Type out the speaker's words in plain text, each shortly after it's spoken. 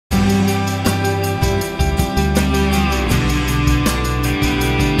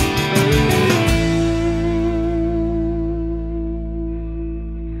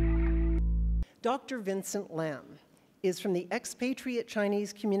Dr. Vincent Lam is from the expatriate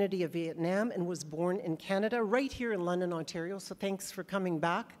Chinese community of Vietnam and was born in Canada, right here in London, Ontario, so thanks for coming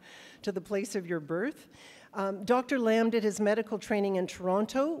back to the place of your birth. Dr. Lam did his medical training in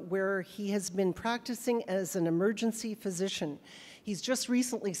Toronto, where he has been practicing as an emergency physician. He's just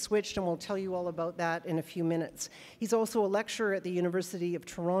recently switched, and we'll tell you all about that in a few minutes. He's also a lecturer at the University of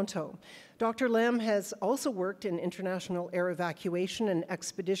Toronto. Dr. Lam has also worked in international air evacuation and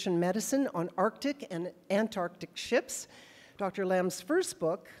expedition medicine on Arctic and Antarctic ships. Dr. Lam's first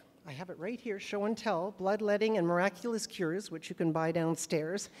book, I have it right here, Show and Tell, Bloodletting and Miraculous Cures, which you can buy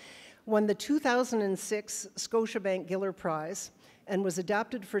downstairs, won the 2006 Scotiabank Giller Prize and was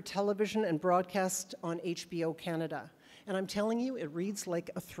adapted for television and broadcast on HBO Canada. And I'm telling you, it reads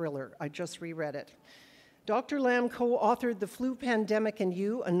like a thriller. I just reread it. Dr. Lam co-authored The Flu Pandemic and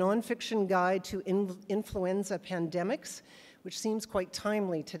You, a nonfiction guide to influenza pandemics, which seems quite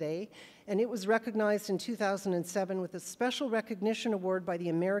timely today, and it was recognized in 2007 with a special recognition award by the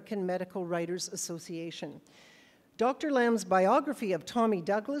American Medical Writers Association. Dr. Lam's biography of Tommy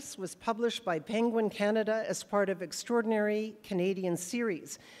Douglas was published by Penguin Canada as part of Extraordinary Canadian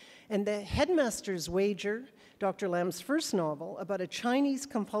Series. And The Headmaster's Wager, Dr. Lam's first novel about a Chinese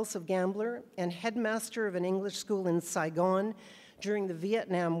compulsive gambler and headmaster of an English school in Saigon during the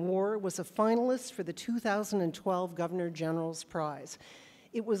Vietnam War, was a finalist for the 2012 Governor General's Prize.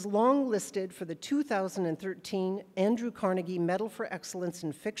 It was longlisted for the 2013 Andrew Carnegie Medal for Excellence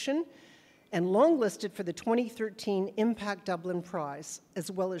in Fiction and longlisted for the 2013 Impact Dublin Prize,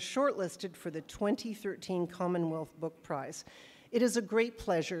 as well as shortlisted for the 2013 Commonwealth Book Prize. It is a great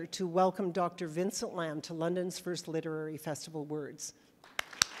pleasure to welcome Dr. Vincent Lam to London's first literary festival, Words.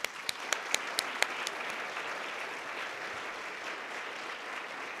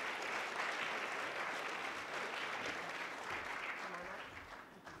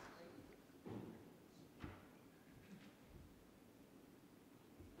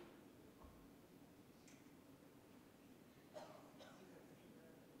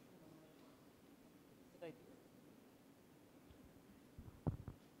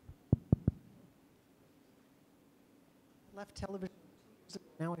 Left television.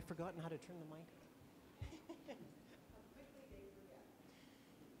 Now I've forgotten how to turn the mic.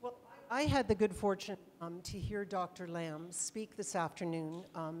 Well, I had the good fortune to hear Dr. Lam speak this afternoon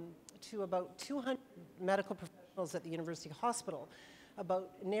to about 200 medical professionals at the University Hospital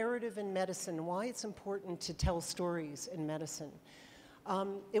about narrative in medicine, why it's important to tell stories in medicine.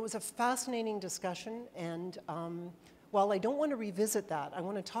 It was a fascinating discussion, and while I don't want to revisit that, I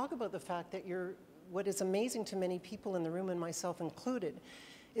want to talk about the fact that what is amazing to many people in the room, and myself included,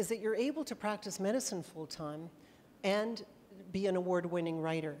 is that you're able to practice medicine full-time and be an award-winning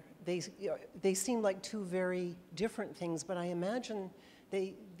writer. They seem like two very different things, but I imagine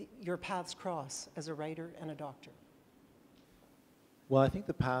your paths cross as a writer and a doctor. Well, I think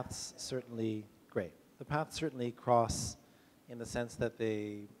the paths certainly cross in the sense that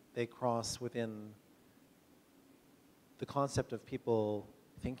they cross within the concept of people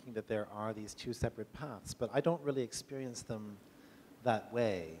thinking that there are these two separate paths, but I don't really experience them that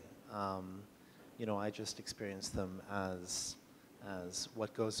way. You know, I just experience them as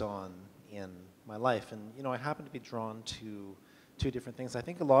what goes on in my life. And, you know, I happen to be drawn to two different things. I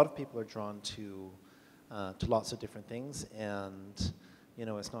think a lot of people are drawn to lots of different things, and, you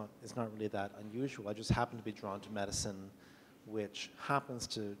know, it's not really that unusual. I just happen to be drawn to medicine, which happens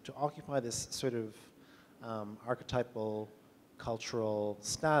to occupy this sort of archetypal cultural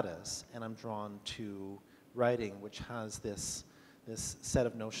status, and I'm drawn to writing, which has this set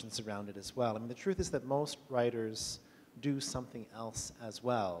of notions around it as well. I mean, the truth is that most writers do something else as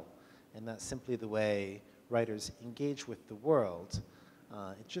well, and that's simply the way writers engage with the world.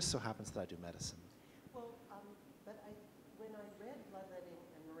 It just so happens that I do medicine. Well, but when I read Bloodletting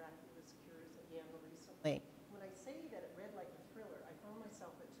and Miraculous Cures at Yale recently, when I say that it read like a thriller, I found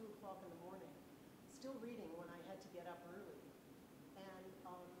myself at 2 o'clock in the morning still reading when I had to get up early.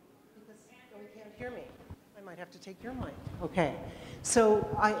 You can't hear me. I might have to take your mic. Okay. So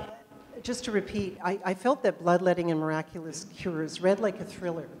just to repeat, I felt that Bloodletting and Miraculous Cures read like a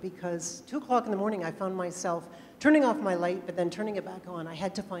thriller because 2 o'clock in the morning I found myself turning off my light but then turning it back on. I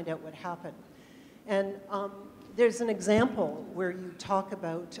had to find out what happened. And there's an example where you talk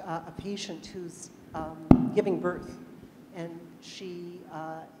about a patient who's giving birth, and she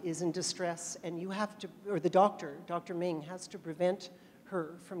is in distress, and you have to, or the doctor, Dr. Ming, has to prevent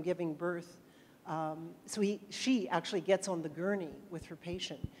her from giving birth. So she actually gets on the gurney with her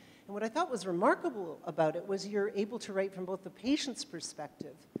patient. And what I thought was remarkable about it was you're able to write from both the patient's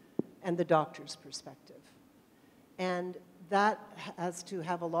perspective and the doctor's perspective. And that has to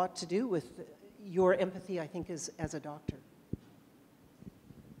have a lot to do with, your empathy, I think, is as a doctor?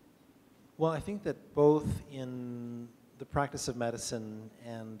 Well, I think that both in the practice of medicine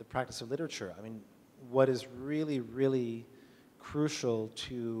and the practice of literature, I mean, what is really, really crucial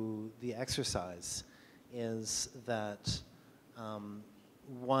to the exercise is that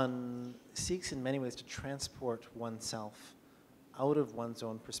one seeks in many ways to transport oneself out of one's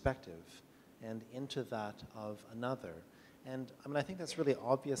own perspective and into that of another. And I mean, I think that's really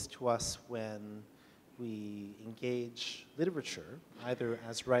obvious to us when we engage literature, either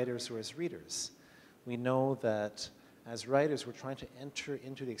as writers or as readers. We know that as writers, we're trying to enter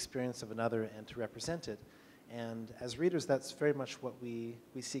into the experience of another and to represent it. And as readers, that's very much what we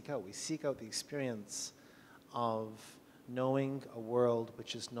seek out. We seek out the experience of knowing a world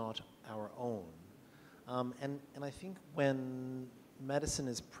which is not our own. And I think when medicine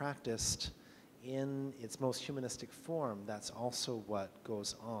is practiced in its most humanistic form, that's also what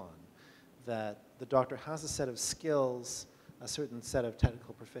goes on. That the doctor has a set of skills, a certain set of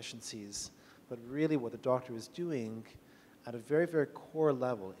technical proficiencies, but really what the doctor is doing at a very, very core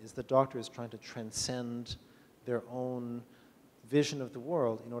level is the doctor is trying to transcend their own vision of the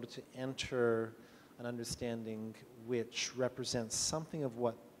world in order to enter an understanding which represents something of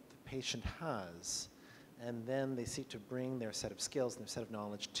what the patient has, and then they seek to bring their set of skills and their set of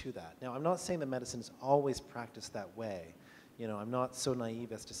knowledge to that. Now, I'm not saying that medicine is always practiced that way. You know, I'm not so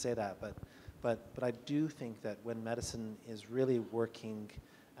naive as to say that, but I do think that when medicine is really working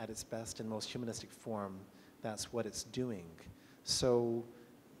at its best and most humanistic form, that's what it's doing. So,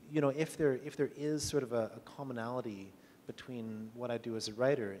 you know, if there is sort of a commonality between what I do as a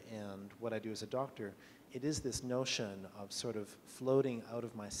writer and what I do as a doctor, it is this notion of sort of floating out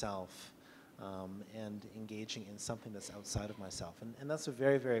of myself and engaging in something that's outside of myself. And that's a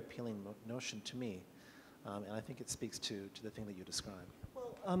very, very appealing notion to me. And I think it speaks to the thing that you described.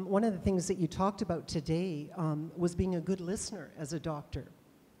 Well, one of the things that you talked about today was being a good listener as a doctor,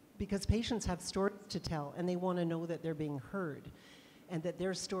 because patients have stories to tell and they want to know that they're being heard and that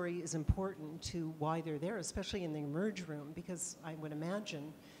their story is important to why they're there, especially in the emerge room, because I would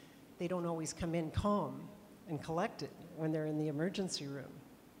imagine they don't always come in calm and collected when they're in the emergency room.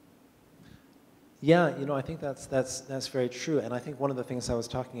 Yeah, you know, I think that's very true. And I think one of the things I was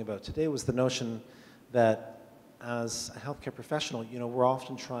talking about today was the notion that as a healthcare professional, you know, we're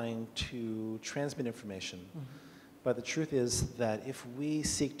often trying to transmit information. Mm-hmm. But the truth is that if we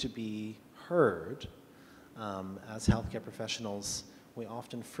seek to be heard as healthcare professionals, we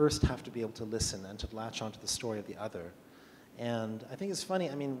often first have to be able to listen and to latch onto the story of the other. And I think it's funny,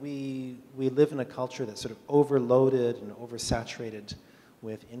 I mean, we live in a culture that's sort of overloaded and oversaturated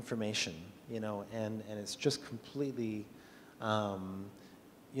with information, you know, and it's just completely,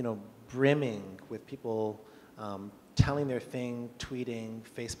 you know, brimming with people telling their thing, tweeting,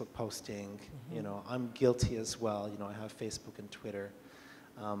 Facebook posting. Mm-hmm. You know, I'm guilty as well. You know, I have Facebook and Twitter.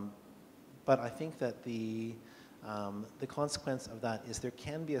 But I think that the consequence of that is there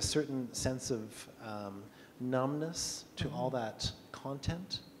can be a certain sense of numbness to all that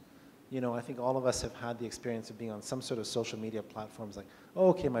content. You know, I think all of us have had the experience of being on some sort of social media platforms like, oh,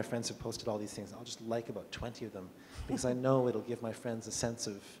 okay, my friends have posted all these things. I'll just like about 20 of them because I know it'll give my friends a sense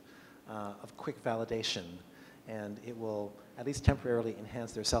of quick validation, and it will at least temporarily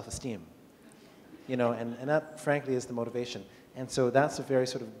enhance their self-esteem. You know, and that frankly is the motivation. And so that's a very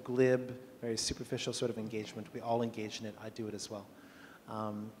sort of glib, very superficial sort of engagement. We all engage in it. I do it as well.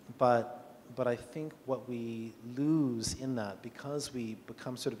 But I think what we lose in that, because we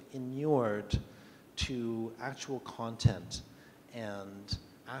become sort of inured to actual content and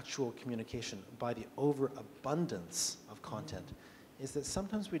actual communication by the overabundance of content, is that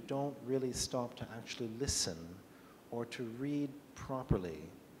sometimes we don't really stop to actually listen or to read properly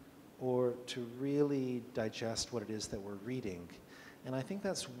or to really digest what it is that we're reading. And I think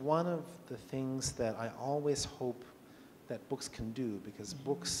that's one of the things that I always hope that books can do, because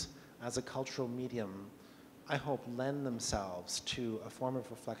books as a cultural medium, I hope, lend themselves to a form of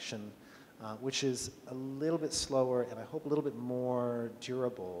reflection which is a little bit slower and I hope a little bit more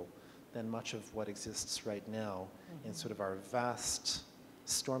durable than much of what exists right now in sort of our vast,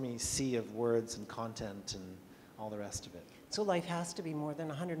 stormy sea of words and content and all the rest of it. So life has to be more than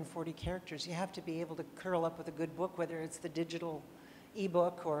 140 characters. You have to be able to curl up with a good book, whether it's the digital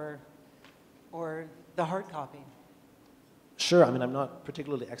ebook or the hard copy. Sure. I mean, I'm not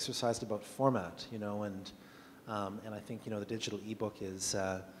particularly exercised about format, you know, and I think, you know, the digital ebook is,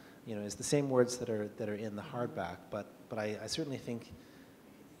 you know, is the same words that are in the hardback. But I certainly think,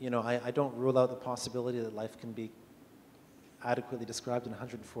 you know, I don't rule out the possibility that life can be adequately described in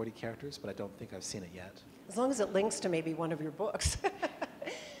 140 characters, but I don't think I've seen it yet. As long as it links to maybe one of your books.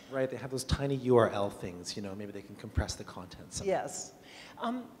 Right, they have those tiny URL things, you know, maybe they can compress the content somehow. Yes.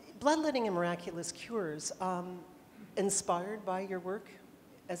 Bloodletting and miraculous cures, inspired by your work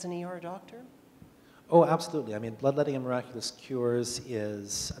as an ER doctor? Oh, absolutely. I mean, Bloodletting and Miraculous Cures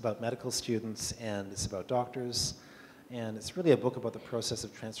is about medical students and it's about doctors. And it's really a book about the process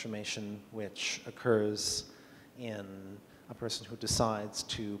of transformation which occurs in a person who decides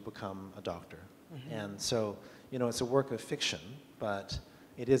to become a doctor. Mm-hmm. And so, you know, it's a work of fiction, but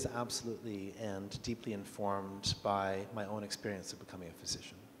it is absolutely and deeply informed by my own experience of becoming a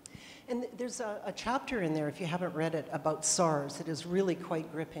physician. And there's a chapter in there, if you haven't read it, about SARS. It is really quite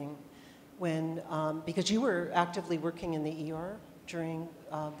gripping when, because you were actively working in the ER during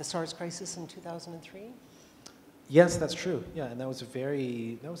the SARS crisis in 2003. Yes, that's true. Yeah, and that was a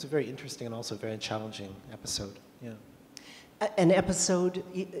very interesting and also very challenging episode. Yeah. An episode,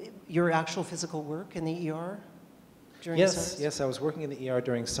 your actual physical work in the ER during SARS? Yes, I was working in the ER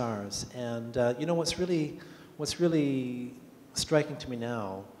during SARS, and you know what's really striking to me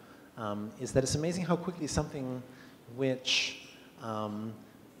now is that it's amazing how quickly something which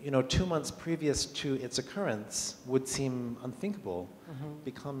you know 2 months previous to its occurrence would seem unthinkable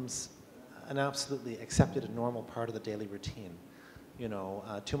becomes an absolutely accepted and normal part of the daily routine. You know,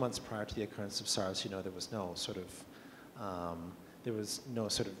 2 months prior to the occurrence of SARS, you know, there was no sort of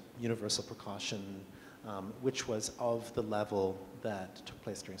universal precaution which was of the level that took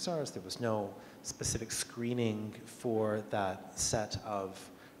place during SARS. There was no specific screening for that set of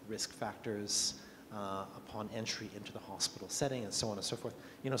risk factors upon entry into the hospital setting and so on and so forth.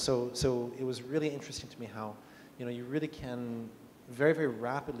 You know, so it was really interesting to me how, you know, you really can very, very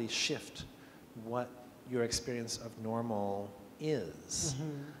rapidly shift what your experience of normal is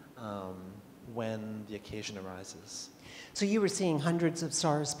when the occasion arises. So you were seeing hundreds of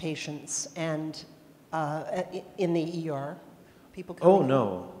SARS patients and in the ER, people coming in?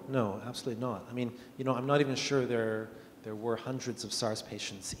 No, absolutely not. I mean, you know, I'm not even sure there were hundreds of SARS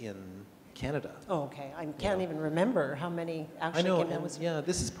patients in Canada. Oh, okay. I can't even remember how many actually came in. Yeah,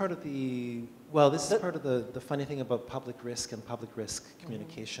 this is part of the, well, this is part of the funny thing about public risk and public risk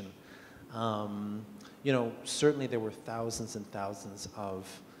communication. You know, certainly there were thousands and thousands of,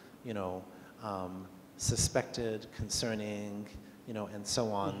 you know, suspected, concerning, you know, and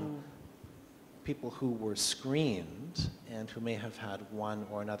so on, people who were screened and who may have had one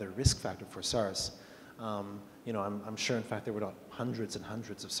or another risk factor for SARS. You know, I'm sure, in fact, there were not hundreds and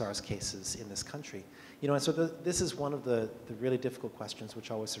hundreds of SARS cases in this country. You know, and so this is one of the really difficult questions which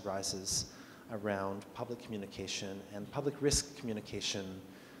always arises around public communication and public risk communication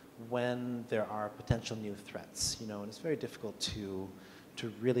when there are potential new threats. You know, and it's very difficult to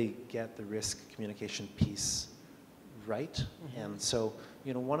really get the risk communication piece right. And so,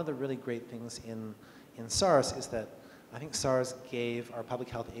 you know, one of the really great things in SARS is that I think SARS gave our public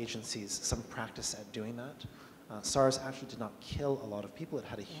health agencies some practice at doing that. SARS actually did not kill a lot of people. It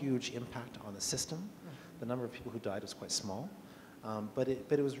had a huge impact on the system. The number of people who died was quite small. But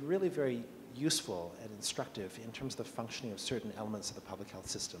it was really very useful and instructive in terms of the functioning of certain elements of the public health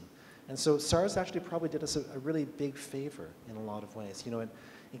system. And so SARS actually probably did us a really big favor in a lot of ways. You know,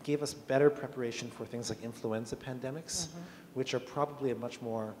 it gave us better preparation for things like influenza pandemics, which are probably a much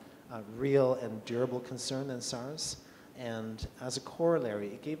more real and durable concern than SARS. And as a corollary,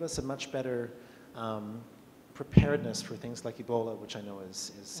 it gave us a much better preparedness for things like Ebola, which I know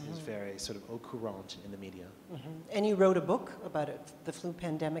is very sort of au courant in the media. And you wrote a book about it, the flu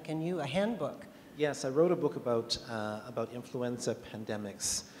pandemic, and a handbook. Yes, I wrote a book about influenza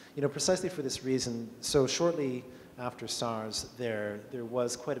pandemics. You know, precisely for this reason. So shortly after SARS, there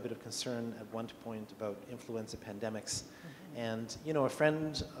was quite a bit of concern at one point about influenza pandemics. And, you know, a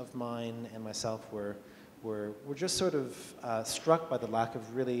friend of mine and myself were just sort of struck by the lack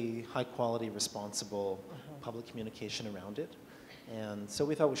of really high quality, responsible public communication around it. And so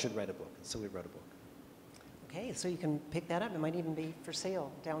we thought we should write a book. And so we wrote a book. Okay, so you can pick that up. It might even be for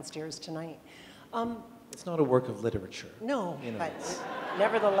sale downstairs tonight. It's not a work of literature. No, you know, but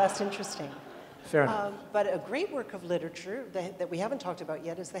nevertheless interesting. Fair enough. But a great work of literature that we haven't talked about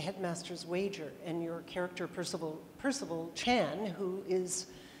yet is The Headmaster's Wager, and your character Percival Chan, who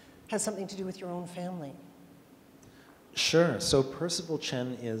has something to do with your own family. Sure. So Percival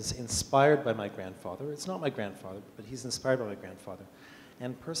Chen is inspired by my grandfather. It's not my grandfather, but he's inspired by my grandfather.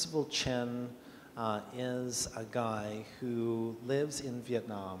 And Percival Chen is a guy who lives in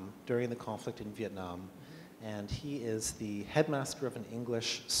Vietnam during the conflict in Vietnam. And he is the headmaster of an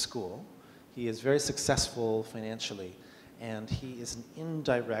English school. He is very successful financially. And he is an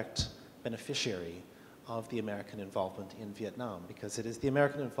indirect beneficiary of the American involvement in Vietnam, because it is the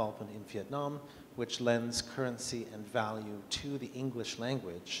American involvement in Vietnam which lends currency and value to the English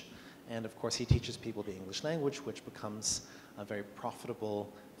language. And of course, he teaches people the English language, which becomes a very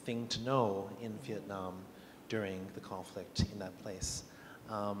profitable thing to know in Vietnam during the conflict in that place.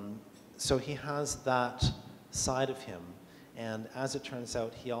 So he has that side of him. And as it turns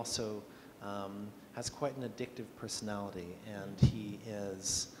out, he also has quite an addictive personality, and he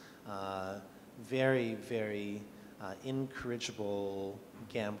is very, very incorrigible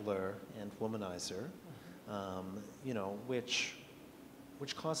gambler and womanizer, you know, which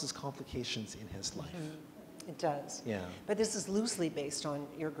causes complications in his life. Mm-hmm. It does. Yeah. But this is loosely based on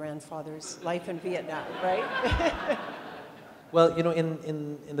your grandfather's life in Vietnam, right? Well, you know,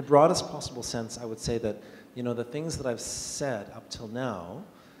 in the broadest possible sense, I would say that, you know, the things that I've said up till now,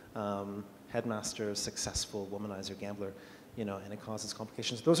 headmaster, successful, womanizer, gambler, you know, and it causes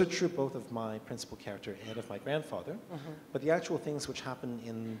complications. Those are true both of my principal character and of my grandfather, but the actual things which happen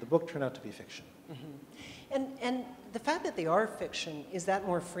in the book turn out to be fiction. And the fact that they are fiction, is that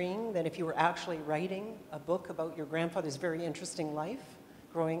more freeing than if you were actually writing a book about your grandfather's very interesting life,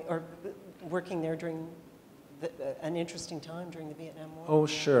 growing or working there during an interesting time during the Vietnam War? Oh,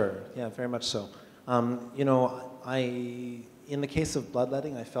 sure. Yeah, very much so. You know, in the case of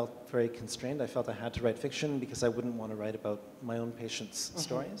bloodletting, I felt very constrained. I felt I had to write fiction because I wouldn't want to write about my own patients'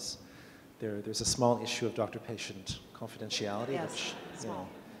 stories. There's a small issue of doctor-patient confidentiality, Yes, which you small. know,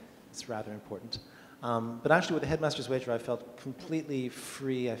 is rather important. But actually, with the Headmaster's Wager, I felt completely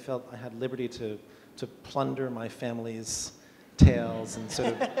free. I felt I had liberty to plunder my family's tales and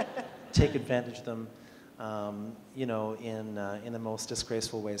sort of take advantage of them, you know, in the most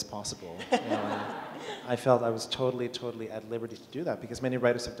disgraceful ways possible. You know, I felt I was totally at liberty to do that because many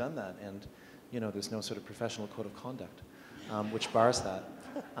writers have done that, and you know, there's no sort of professional code of conduct which bars that.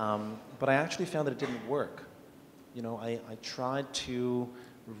 But I actually found that it didn't work. You know, I tried to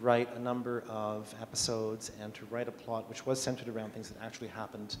write a number of episodes and to write a plot which was centered around things that actually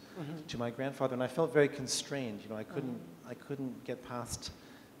happened to my grandfather, and I felt very constrained. You know, I couldn't get past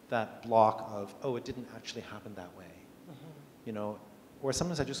that block of, oh, it didn't actually happen that way. You know, or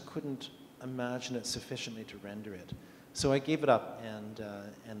sometimes I just couldn't imagine it sufficiently to render it. So I gave it up, and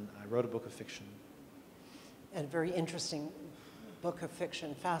I wrote a book of fiction. And a very interesting book of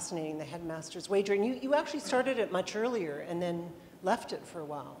fiction, fascinating, The Headmaster's Wager. And you actually started it much earlier and then left it for a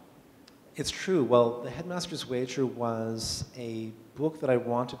while. It's true. Well, The Headmaster's Wager was a book that I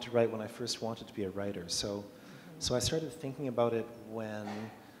wanted to write when I first wanted to be a writer. So I started thinking about it when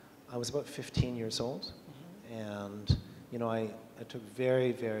I was about 15 years old. And, you know, I took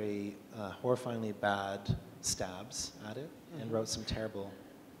very, very horrifyingly bad stabs at it and wrote some terrible,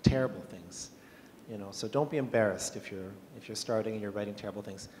 terrible things. You know, so don't be embarrassed if you're starting and you're writing terrible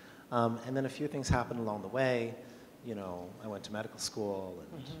things. And then a few things happened along the way. You know, I went to medical school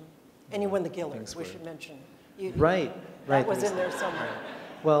and And you won the Giller, we should mention. Right. That was in there somewhere.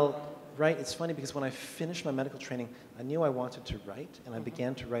 Well, right, it's funny because when I finished my medical training, I knew I wanted to write, and I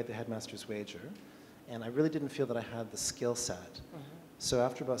began to write The Headmaster's Wager, and I really didn't feel that I had the skill set. So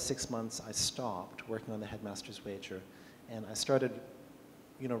after about 6 months, I stopped working on The Headmaster's Wager, and I started,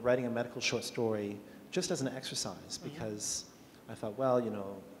 you know, writing a medical short story just as an exercise, because I thought, well, you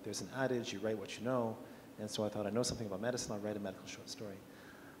know, there's an adage, you write what you know, and so I thought, I know something about medicine, I'll write a medical short story.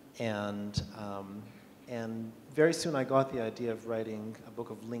 And very soon I got the idea of writing a book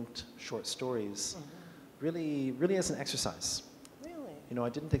of linked short stories, really as an exercise. Really? You know, I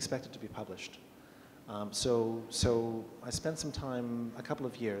didn't expect it to be published. So I spent some time, a couple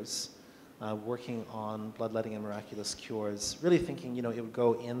of years, working on bloodletting and miraculous cures, really thinking, you know, it would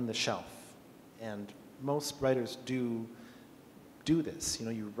go in the shelf. And most writers do this. You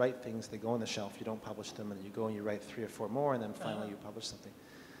know, you write things, they go on the shelf, you don't publish them, and then you go and you write 3 or 4 more, and then finally you publish something.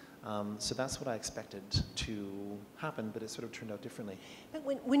 So that's what I expected to happen, but it sort of turned out differently. But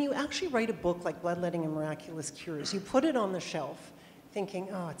when you actually write a book like Bloodletting and Miraculous Cures, you put it on the shelf thinking,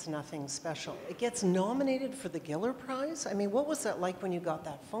 oh, it's nothing special. It gets nominated for the Giller Prize. I mean, what was that like when you got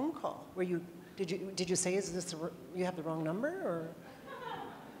that phone call? Did you say, is this you have the wrong number, or?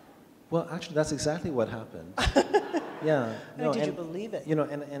 Well, actually, that's exactly what happened. Yeah. No, did you believe it? You know,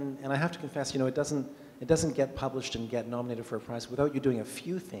 and I have to confess, you know, it doesn't get published and get nominated for a prize without you doing a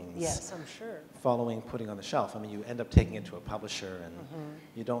few things. Yes, I'm sure. Following putting on the shelf. I mean, you end up taking it to a publisher, and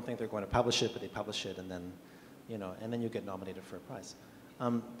you don't think they're going to publish it, but they publish it, and then, you know, and then you get nominated for a prize.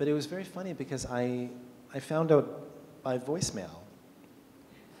 But it was very funny because I found out by voicemail,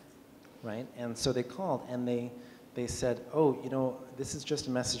 right? And so they called and they said, oh, you know, this is just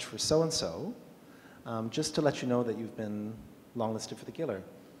a message for so-and-so, just to let you know that you've been longlisted for the Giller.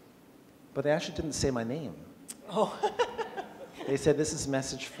 but they actually didn't say my name. Oh. They said, this is a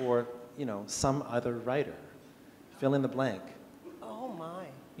message for, some other writer. Fill in the blank. Oh, my.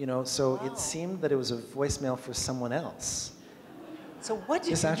 So Wow. it seemed that it was a voicemail for someone else. So what did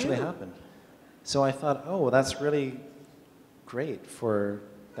you do? This actually happened. So I thought, oh, well, that's really great for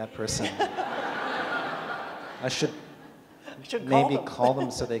that person. I should maybe call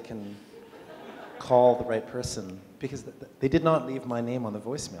them so they can call the right person. Because they did not leave my name on the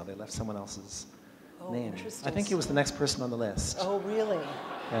voicemail. They left someone else's name. Interesting. I think it was the next person on the list. Oh, really?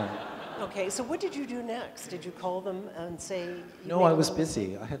 Yeah. Okay, so what did you do next? Did you call them and say... No, I was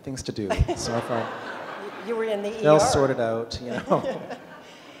busy. I had things to do. So I thought... You were in the ER. They'll sort it out,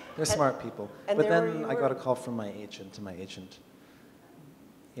 They're smart people. And But then I got a call from my agent, and my agent,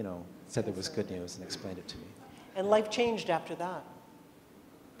 said there was good news and explained it to me. And life changed after that.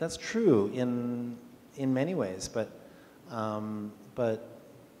 That's true in many ways, but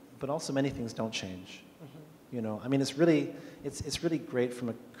also many things don't change. I mean, it's really great from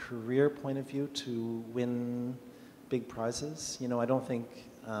a career point of view to win big prizes. I don't think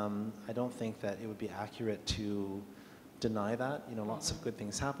that it would be accurate to deny that. Lots of good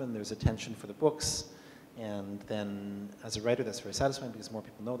things happen. There's attention for the books, and then as a writer, that's very satisfying because more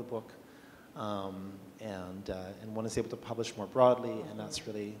people know the book, and one is able to publish more broadly, and that's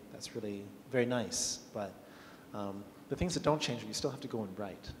really very nice. But the things that don't change, you still have to go and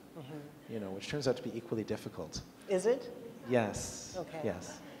write. Which turns out to be equally difficult. Is it? Yes. Okay.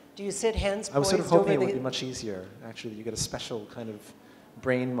 Yes. Do you sit hands poised I was sort of hoping it over would be much easier. Actually, you get a special kind of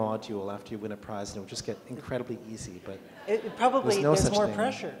brain module after you win a prize, and it would just get incredibly easy. But it probably there's more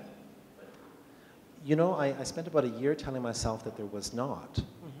pressure. I spent about a year telling myself that there was not,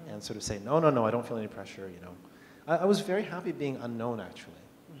 and sort of saying, no, I don't feel any pressure. I was very happy being unknown. Actually,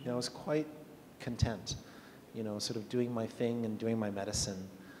 I was quite content. Sort of doing my thing and doing my medicine.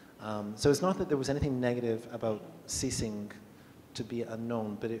 So it's not that there was anything negative about ceasing to be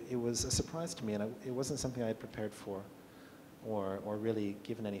unknown, but it was a surprise to me, and it wasn't something I had prepared for or really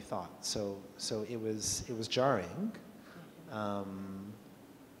given any thought. So it was jarring.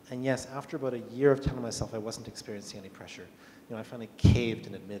 And yes, after about a year of telling myself I wasn't experiencing any pressure, I finally caved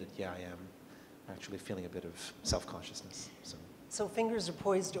and admitted, yeah, I am actually feeling a bit of self-consciousness. So fingers are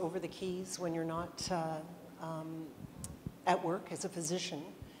poised over the keys when you're not at work as a physician.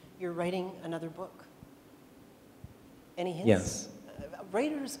 You're writing another book. Any hints? Yes.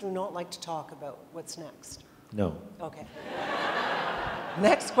 Writers do not like to talk about what's next. No. Okay.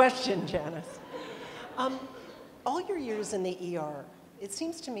 Next question, Janice. All your years in the ER, it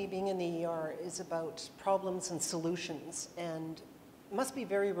seems to me being in the ER is about problems and solutions, and must be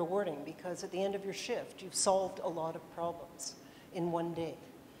very rewarding because at the end of your shift, you've solved a lot of problems in one day.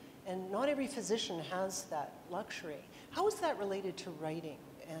 And not every physician has that luxury. How is that related to writing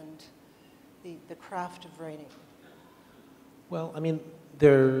and the craft of writing? Well, I mean,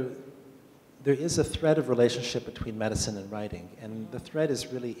 there is a thread of relationship between medicine and writing, and the thread is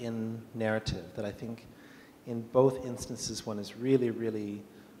really in narrative, that I think in both instances one is really, really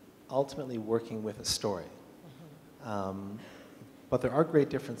ultimately working with a story. But there are great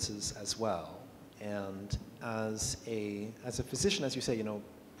differences as well, and as a physician, as you say,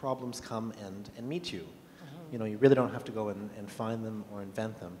 problems come and meet you. You really don't have to go and find them or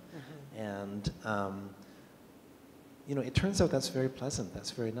invent them. And it turns out that's very pleasant.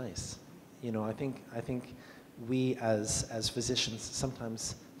 That's very nice. I think we as physicians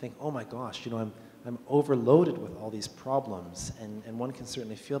sometimes think, oh my gosh, I'm overloaded with all these problems, and one can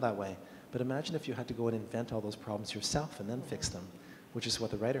certainly feel that way. But imagine if you had to go and invent all those problems yourself and then fix them, which is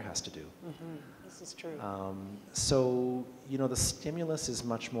what the writer has to do. This is true. So, the stimulus is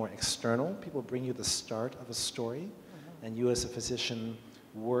much more external. People bring you the start of a story, and you as a physician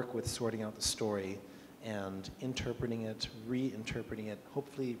work with sorting out the story and interpreting it, reinterpreting it,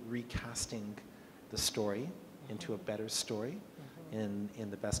 hopefully recasting the story into a better story in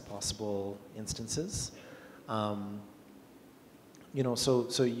the best possible instances. So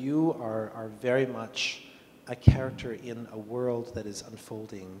you are very much a character in a world that is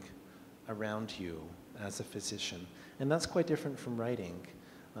unfolding around you as a physician, and that's quite different from writing.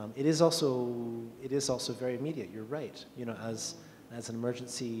 It is also very immediate. You're right. As an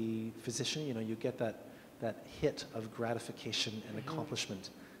emergency physician, you get that hit of gratification and accomplishment,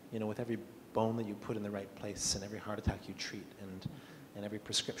 with every bone that you put in the right place and every heart attack you treat and every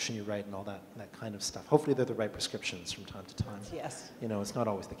prescription you write and all that kind of stuff. Hopefully they're the right prescriptions from time to time. Yes. It's not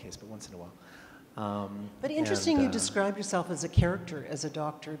always the case, but once in a while. But interesting you describe yourself as a character, as a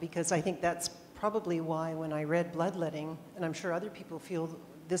doctor, because I think that's probably why when I read Bloodletting, and I'm sure other people feel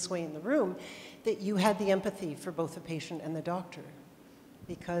this way in the room, that you had the empathy for both the patient and the doctor.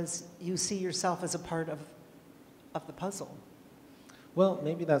 because you see yourself as a part of the puzzle. Well,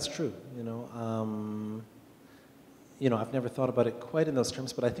 maybe that's true, I've never thought about it quite in those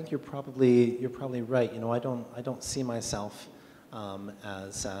terms, but I think you're probably right. I don't see myself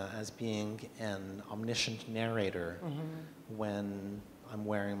as being an omniscient narrator when I'm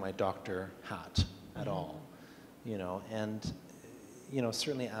wearing my doctor hat at all, and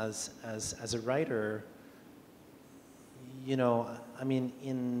certainly as a writer, I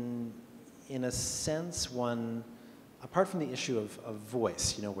mean, in a sense, one, apart from the issue of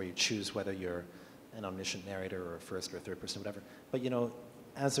voice, where you choose whether you're an omniscient narrator or a first or a third person, whatever. But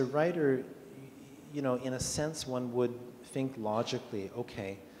as a writer, in a sense, one would think logically,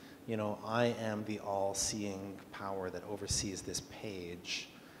 okay, I am the all-seeing power that oversees this page.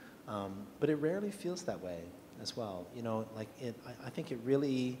 But it rarely feels that way as well. I think it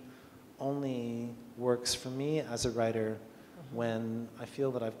really only works for me as a writer when I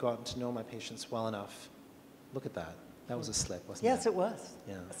feel that I've gotten to know my patients well enough. Look at that. That was a slip, wasn't it? Yes, it was.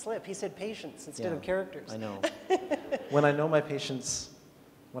 Yeah. A slip. He said patients instead of characters. I know. When I know my patients,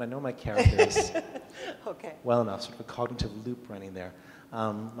 when I know my characters okay. well enough, sort of a cognitive loop running there,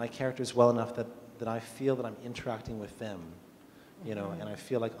 my characters well enough that I feel that I'm interacting with them, and I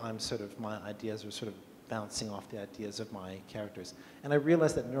feel like my ideas are sort of bouncing off the ideas of my characters. And I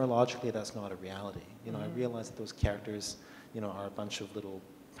realize that neurologically that's not a reality. I realize that those characters, are a bunch of little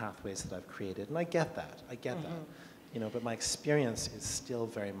pathways that I've created, and I get that. that. But my experience is still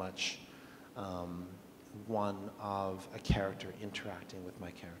very much one of a character interacting with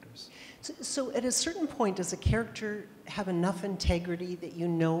my characters. So at a certain point, does a character have enough integrity that you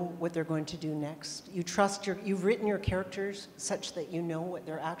know what they're going to do next? You trust you've written your characters such that you know what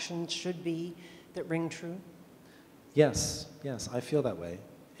their actions should be that ring true? Yes, I feel that way.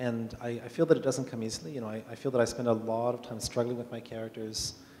 And I feel that it doesn't come easily. I feel that I spend a lot of time struggling with my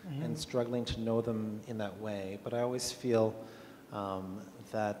characters and struggling to know them in that way. But I always feel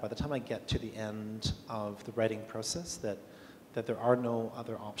that by the time I get to the end of the writing process, that there are no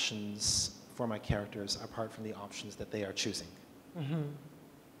other options for my characters apart from the options that they are choosing.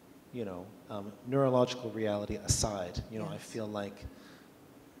 Neurological reality aside, I feel like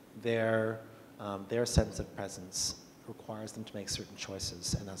their sense of presence requires them to make certain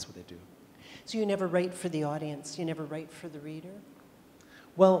choices, and that's what they do. So you never write for the audience, you never write for the reader?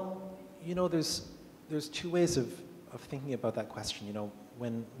 Well, there's two ways of thinking about that question.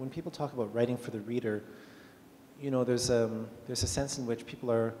 When people talk about writing for the reader, there's a sense in which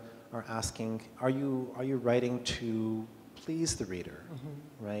people are asking, are you writing to please the reader,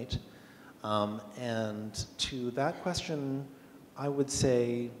 right? And to that question, I would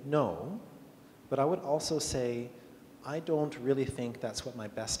say no, but I would also say I don't really think that's what my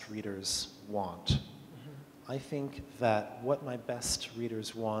best readers want. I think that what my best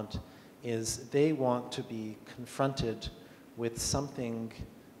readers want is they want to be confronted with something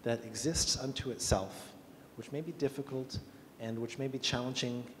that exists unto itself, which may be difficult and which may be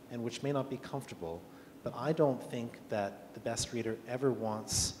challenging and which may not be comfortable, but I don't think that the best reader ever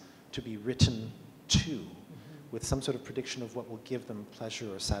wants to be written to with some sort of prediction of what will give them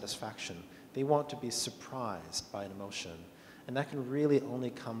pleasure or satisfaction. They want to be surprised by an emotion, and that can really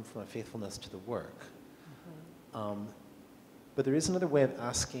only come from a faithfulness to the work. But there is another way of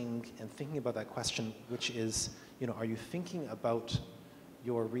asking and thinking about that question, which is, are you thinking about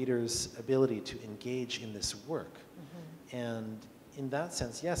your reader's ability to engage in this work? And in that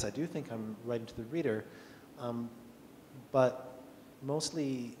sense, yes, I do think I'm writing to the reader, but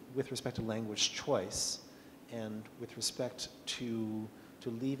mostly with respect to language choice and with respect to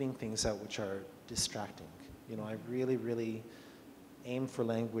leaving things out which are distracting. I really, really aim for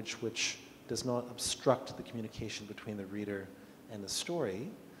language which does not obstruct the communication between the reader and the story.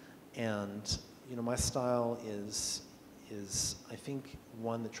 And my style is I think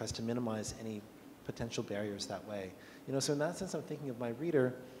one that tries to minimize any potential barriers that way. So in that sense, I'm thinking of my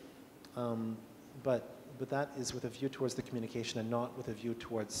reader, but that is with a view towards the communication and not with a view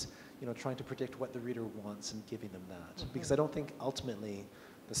towards trying to predict what the reader wants and giving them that. Because I don't think ultimately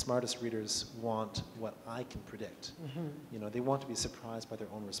the smartest readers want what I can predict. They want to be surprised by their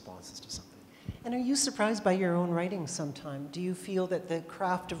own responses to something. And are you surprised by your own writing sometime? Do you feel that the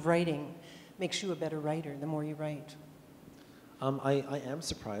craft of writing makes you a better writer the more you write? I am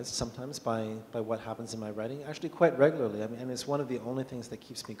surprised sometimes by what happens in my writing, actually quite regularly. I mean, and it's one of the only things that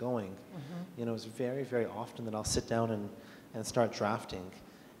keeps me going. It's very, very often that I'll sit down and start drafting,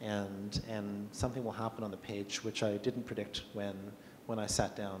 and something will happen on the page which I didn't predict when I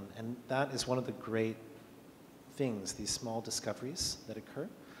sat down. And that is one of the great things, these small discoveries that occur.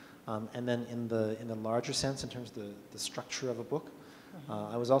 And then in the larger sense, in terms of the structure of a book,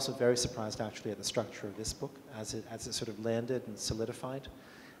 I was also very surprised actually at the structure of this book as it sort of landed and solidified,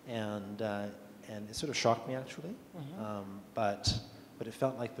 and it sort of shocked me actually, but it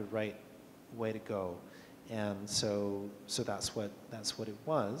felt like the right way to go, and so that's what it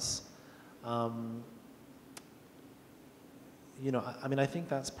was. You know, I mean, I think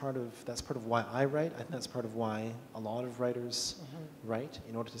that's part of why I write. I think that's part of why a lot of writers write,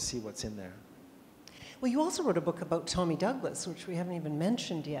 in order to see what's in there. Well, you also wrote a book about Tommy Douglas, which we haven't even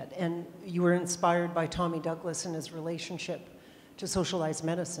mentioned yet, and you were inspired by Tommy Douglas and his relationship to socialized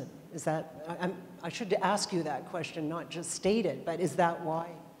medicine. Is that, I should ask you that question, not just state it, but is that why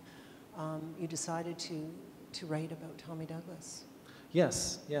you decided to write about Tommy Douglas?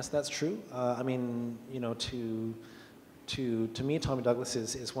 Yes, that's true. I mean, you know, to me, Tommy Douglas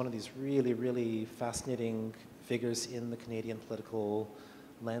is one of these really, really fascinating figures in the Canadian political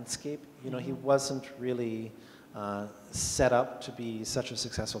landscape. You know, he wasn't really set up to be such a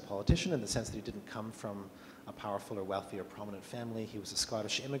successful politician, in the sense that he didn't come from a powerful or wealthy or prominent family. He was a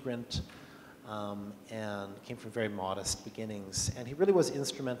Scottish immigrant and came from very modest beginnings. And he really was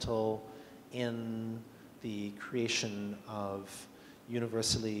instrumental in the creation of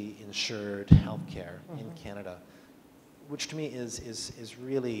universally insured healthcare in Canada, which to me is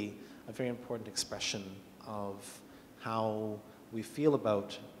really a very important expression of how we feel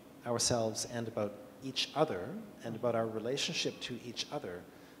about ourselves and about each other and about our relationship to each other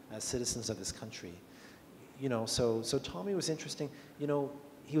as citizens of this country. You know, so Tommy was interesting. You know,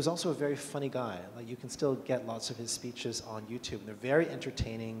 he was also a very funny guy. Like, you can still get lots of his speeches on YouTube, and they're very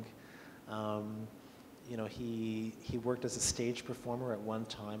entertaining. You know, he worked as a stage performer at one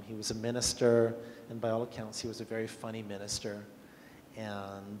time. He was a minister, and by all accounts, he was a very funny minister.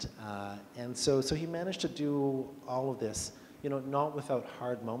 And so he managed to do all of this, you know, not without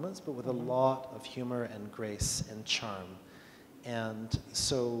hard moments, but with a lot of humor and grace and charm. And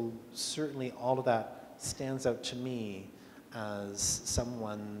so certainly all of that stands out to me as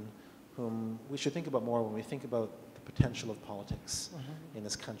someone whom we should think about more when we think about the potential of politics in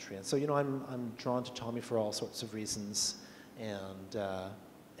this country. And so, you know, I'm drawn to Tommy for all sorts of reasons,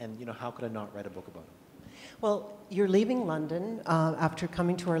 and you know, how could I not write a book about him? Well, you're leaving London after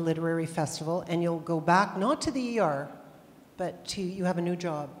coming to our literary festival, and you'll go back, not to the ER, but you have a new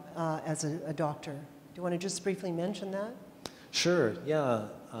job as a doctor. Do you want to just briefly mention that? Sure, yeah.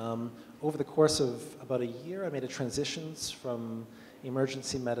 Over the course of about a year, I made a transition from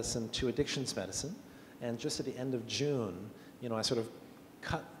emergency medicine to addictions medicine. And just at the end of June, you know, I sort of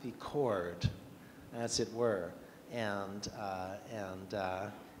cut the cord, as it were, and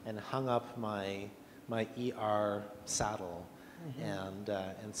hung up my ER saddle. And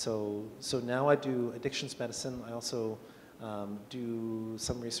so now I do addictions medicine. I also do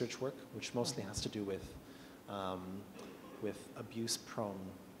some research work, which mostly has to do with abuse-prone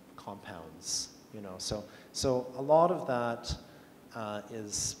compounds. You know, so a lot of that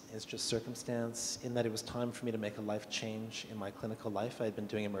is just circumstance, in that it was time for me to make a life change in my clinical life. I had been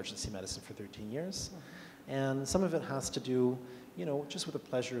doing emergency medicine for 13 years, and some of it has to do, you know, just with the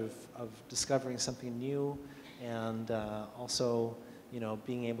pleasure of discovering something new, and also, you know,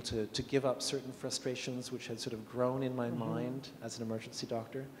 being able to give up certain frustrations which had sort of grown in my mind as an emergency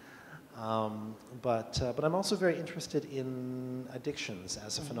doctor. But I'm also very interested in addictions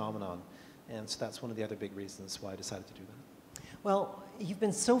as a phenomenon, and so that's one of the other big reasons why I decided to do that. Well, you've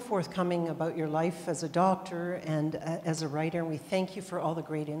been so forthcoming about your life as a doctor and as a writer, and we thank you for all the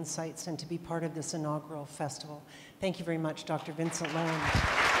great insights and to be part of this inaugural festival. Thank you very much, Dr. Vincent Lam.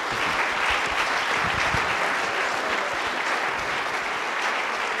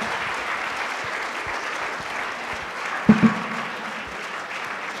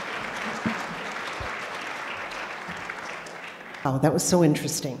 Oh, that was so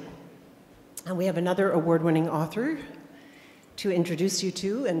interesting. And we have another award-winning author to introduce you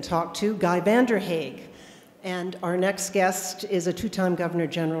to and talk to, Guy Vanderhaeghe. And our next guest is a two-time Governor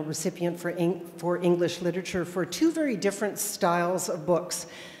General recipient for English literature for two very different styles of books.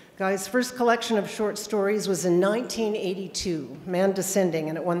 Guy's first collection of short stories was in 1982, Man Descending,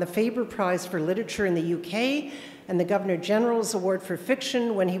 and it won the Faber Prize for Literature in the UK and the Governor General's Award for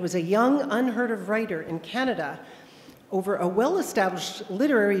Fiction when he was a young, unheard-of writer in Canada over a well-established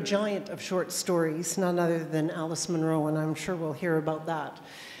literary giant of short stories, none other than Alice Munro, and I'm sure we'll hear about that.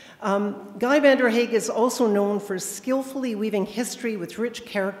 Guy Vanderhaeghe is also known for skillfully weaving history with rich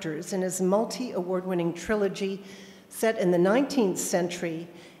characters in his multi-award-winning trilogy set in the 19th century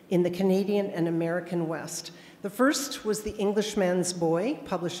in the Canadian and American West. The first was The Englishman's Boy,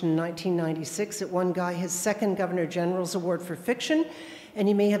 published in 1996. It won Guy his second Governor General's Award for Fiction, and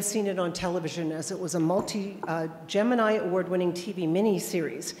you may have seen it on television as it was a Gemini award-winning TV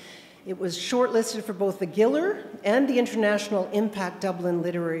miniseries. It was shortlisted for both the Giller and the International Impact Dublin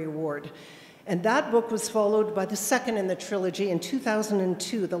Literary Award. And that book was followed by the second in the trilogy in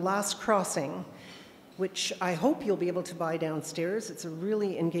 2002, The Last Crossing, which I hope you'll be able to buy downstairs. It's a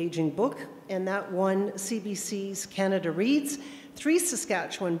really engaging book, and that won CBC's Canada Reads, 3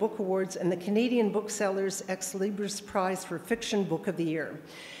 Saskatchewan Book Awards, and the Canadian Booksellers Ex Libris Prize for Fiction Book of the Year.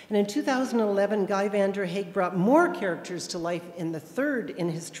 And in 2011, Guy Vanderhaeghe brought more characters to life in the third in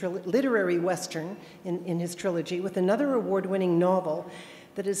his literary Western in his trilogy with another award-winning novel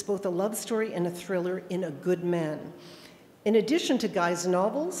that is both a love story and a thriller in A Good Man. In addition to Guy's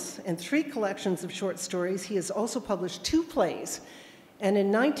novels and 3 collections of short stories, he has also published 2 plays. And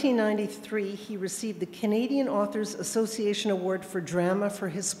in 1993, he received the Canadian Authors Association Award for Drama for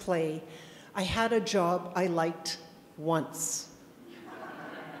his play, I Had a Job I Liked Once.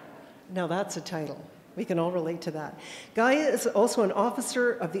 Now that's a title. We can all relate to that. Guy is also an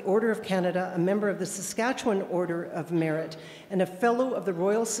officer of the Order of Canada, a member of the Saskatchewan Order of Merit, and a fellow of the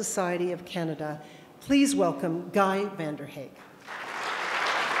Royal Society of Canada. Please welcome Guy Vanderhaeghe.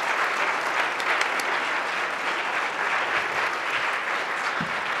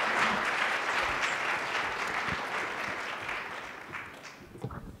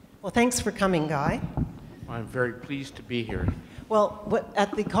 Well, thanks for coming, Guy. I'm very pleased to be here. Well,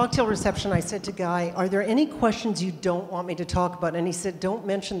 at the cocktail reception, I said to Guy, are there any questions you don't want me to talk about? And he said, don't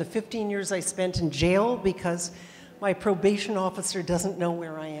mention the 15 years I spent in jail because my probation officer doesn't know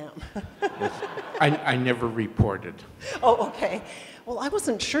where I am. Yes. I never reported. Oh, okay. Well, I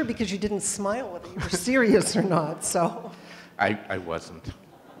wasn't sure because you didn't smile whether you were serious or not, so. I wasn't.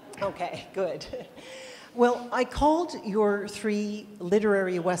 Okay, good. Well, I called your 3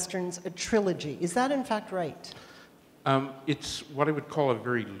 literary Westerns a trilogy. Is that in fact right? It's what I would call a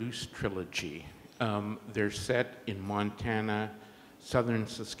very loose trilogy. They're set in Montana, southern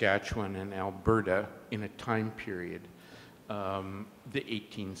Saskatchewan, and Alberta in a time period, the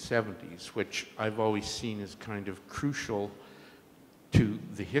 1870s, which I've always seen as kind of crucial to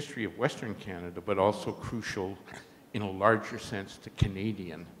the history of Western Canada, but also crucial in a larger sense to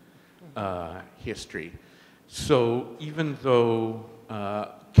Canadian history. So even though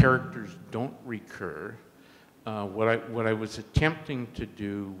characters don't recur, what I was attempting to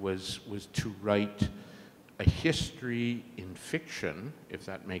do was to write a history in fiction, if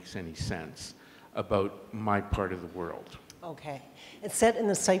that makes any sense, about my part of the world. Okay. It's set in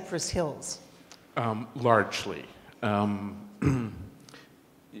the Cypress Hills. Largely.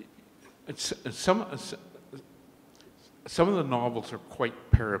 Some of the novels are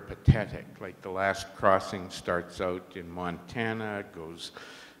quite peripatetic, like The Last Crossing starts out in Montana, goes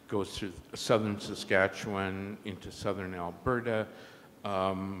through southern Saskatchewan into southern Alberta.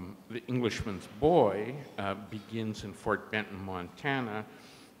 The Englishman's Boy begins in Fort Benton, Montana,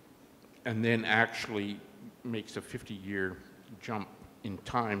 and then actually makes a 50-year jump in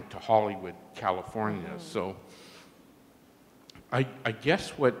time to Hollywood, California. Mm-hmm. So I guess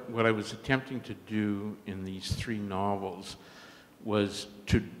what I was attempting to do in these 3 novels was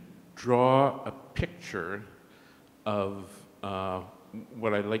to draw a picture of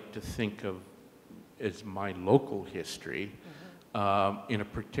what I like to think of as my local history, mm-hmm. In a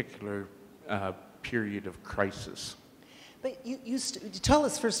particular period of crisis. But you tell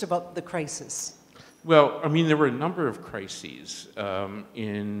us first about the crisis. Well, I mean, there were a number of crises.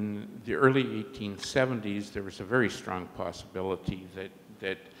 In the early 1870s, there was a very strong possibility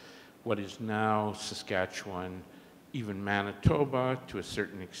that what is now Saskatchewan, even Manitoba to a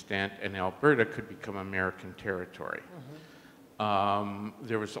certain extent, and Alberta could become American territory. Mm-hmm.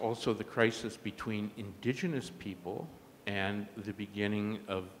 There was also the crisis between Indigenous people and the beginning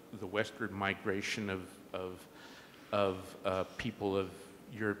of the westward migration of people of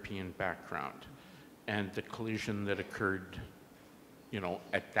European background, and the collision that occurred,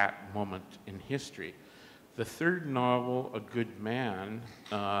 at that moment in history. The third novel, A Good Man,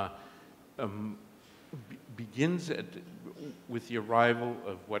 begins with the arrival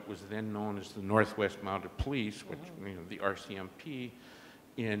of what was then known as the Northwest Mounted Police, which, the RCMP,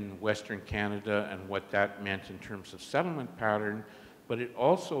 in Western Canada, and what that meant in terms of settlement pattern, but it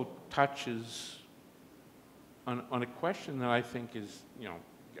also touches on a question that I think is,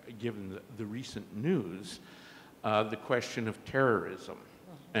 given the recent news, the question of terrorism.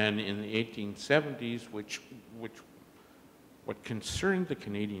 And in the 1870s, what concerned the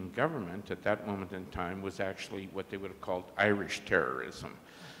Canadian government at that moment in time was actually what they would have called Irish terrorism.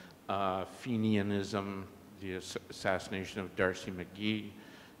 Fenianism, the assassination of D'Arcy McGee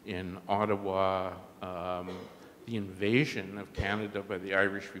in Ottawa, the invasion of Canada by the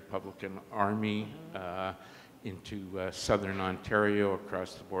Irish Republican Army into southern Ontario,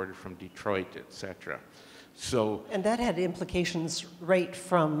 across the border from Detroit, etc. So, and that had implications right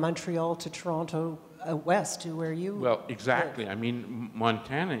from Montreal to Toronto west to where you well, exactly. live. I mean,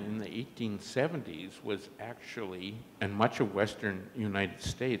 Montana in the 1870s was actually, and much of western United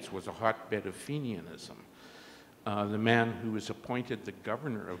States was a hotbed of Fenianism. The man who was appointed the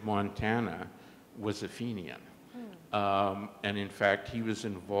governor of Montana was a Fenian. And in fact, he was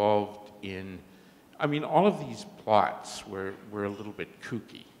involved in, I mean, all of these plots were a little bit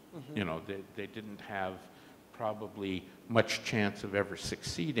kooky. You know, they didn't have probably much chance of ever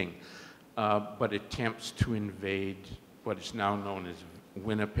succeeding. But attempts to invade what is now known as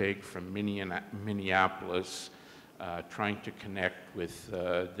Winnipeg from Minneapolis, trying to connect with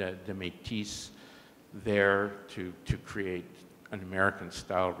the Métis there to create an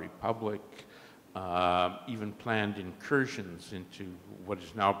American-style republic, even planned incursions into what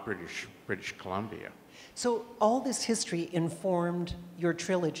is now British Columbia. So all this history informed your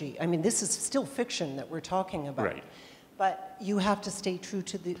trilogy. I mean, this is still fiction that we're talking about. Right. But you have to stay true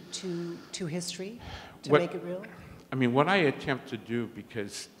to history to make it real? I mean, what I attempt to do,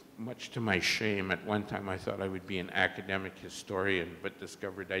 because much to my shame, at one time I thought I would be an academic historian, but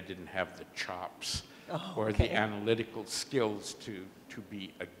discovered I didn't have the chops or the analytical skills to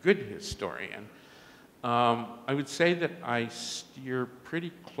be a good historian. I would say that I steer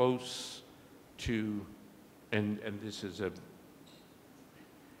pretty close to, and this is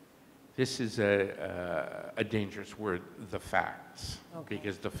a dangerous word, the facts,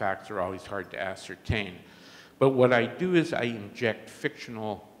 because the facts are always hard to ascertain. But what I do is I inject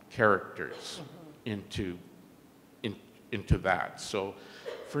fictional characters into that. So,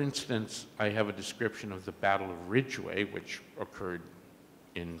 for instance, I have a description of the Battle of Ridgeway, which occurred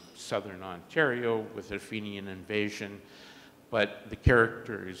in southern Ontario with a Fenian invasion, but the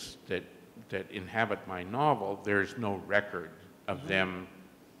characters that inhabit my novel, there's no record of them,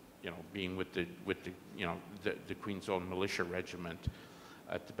 you know, being with the Queen's Own Militia Regiment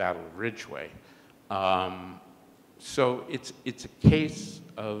at the Battle of Ridgeway. So it's a case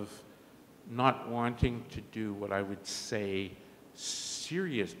of not wanting to do what I would say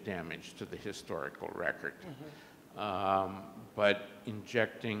serious damage to the historical record, but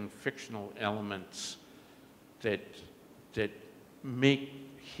injecting fictional elements that make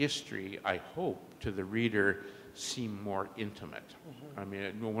history, I hope, to the reader seem more intimate. I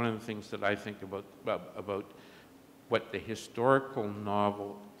mean, one of the things that I think about what the historical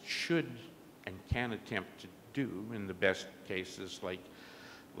novel should and can attempt to do, in the best cases like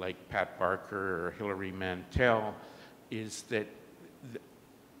Pat Barker or Hilary Mantel, is that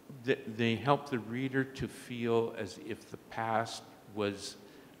they help the reader to feel as if the past was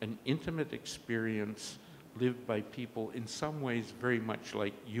an intimate experience lived by people in some ways very much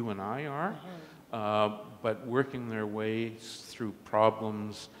like you and I are, but working their way through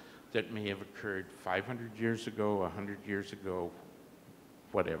problems that may have occurred 500 years ago, 100 years ago,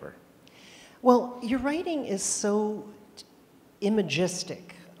 whatever. Well, your writing is so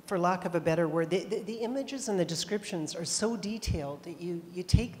imagistic, for lack of a better word. The images and the descriptions are so detailed that you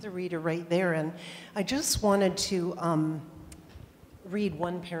take the reader right there. And I just wanted to read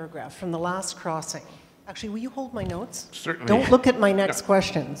one paragraph from The Last Crossing. Actually, will you hold my notes? Certainly. Don't look at my next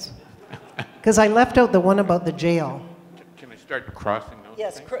questions, because I left out the one about the jail. Can I start crossing notes?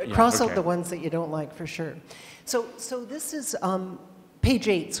 Yes, Yeah, cross out okay. the ones that you don't like, for sure. So this is page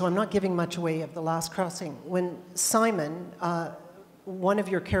 8, so I'm not giving much away of The Last Crossing. When Simon, one of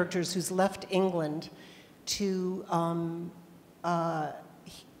your characters who's left England to,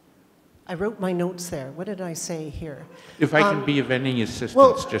 I wrote my notes there. What did I say here? If I can be of any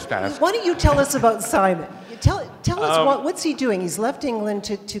assistance, just ask. Why don't you tell us about Simon? Tell us what's he doing? He's left England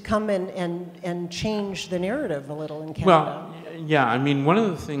to come and change the narrative a little in Canada. Well, yeah, I mean, one of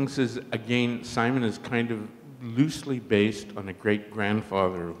the things is, again, Simon is kind of loosely based on a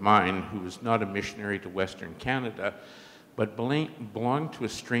great-grandfather of mine who was not a missionary to Western Canada, but belonged to a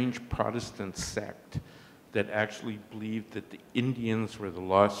strange Protestant sect that actually believed that the Indians were the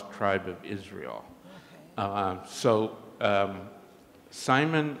lost tribe of Israel. Okay.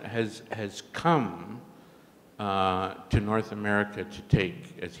 Simon has come to North America to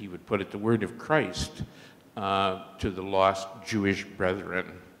take, as he would put it, the word of Christ to the lost Jewish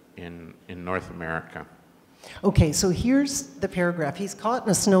brethren in North America. Okay, so here's the paragraph. He's caught in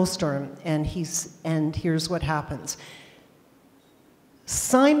a snowstorm, and here's what happens.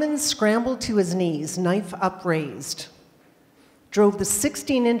 Simon scrambled to his knees, knife upraised. drove the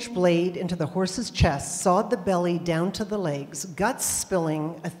 16-inch blade into the horse's chest, sawed the belly down to the legs, guts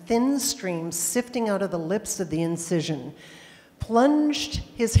spilling, a thin stream sifting out of the lips of the incision, plunged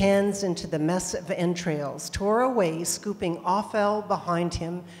his hands into the mess of entrails, tore away, scooping offal behind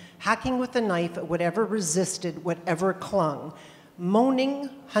him, hacking with the knife at whatever resisted, whatever clung, moaning,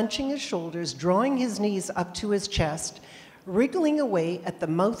 hunching his shoulders, drawing his knees up to his chest, wriggling away at the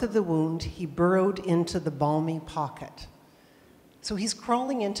mouth of the wound, he burrowed into the balmy pocket. So he's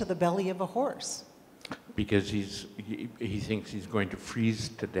crawling into the belly of a horse. Because he thinks he's going to freeze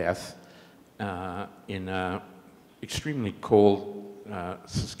to death in an extremely cold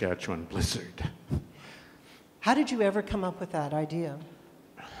Saskatchewan blizzard. How did you ever come up with that idea?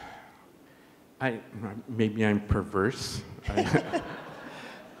 Maybe I'm perverse.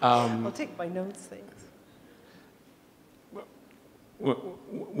 I'll take my notes, thanks.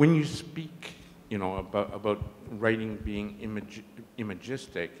 When you speak, about writing being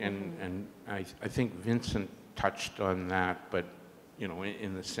imagistic, and I think Vincent touched on that, but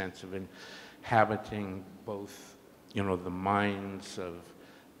in the sense of inhabiting both, the minds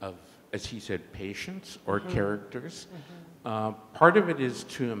of, as he said, patients or characters. Part of it is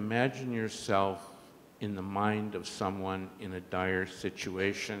to imagine yourself in the mind of someone in a dire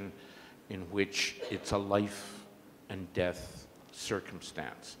situation in which it's a life and death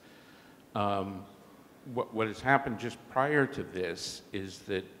circumstance. What has happened just prior to this is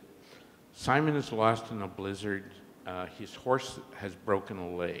that Simon is lost in a blizzard. His horse has broken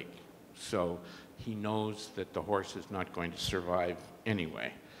a leg, so he knows that the horse is not going to survive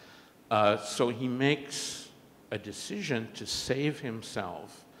anyway. So he makes a decision to save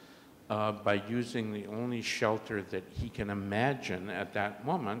himself by using the only shelter that he can imagine at that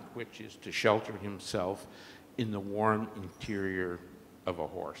moment, which is to shelter himself in the warm interior of a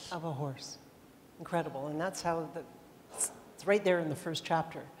horse. Of a horse. Incredible. And that's how it's right there in the first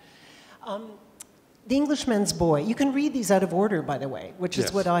chapter. The Englishman's Boy. You can read these out of order, by the way, which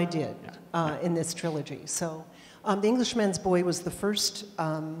is what I did in this trilogy. So The Englishman's Boy was the first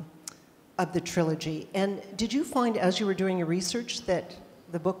of the trilogy. And did you find, as you were doing your research, that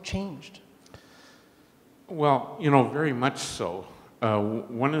the book changed? Well, very much so.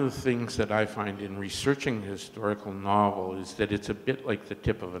 One of the things that I find in researching the historical novel is that it's a bit like the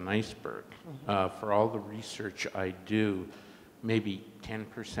tip of an iceberg. For all the research I do, maybe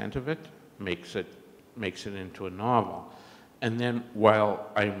 10% of it makes it into a novel. And then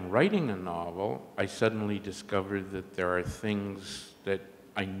while I'm writing a novel, I suddenly discover that there are things that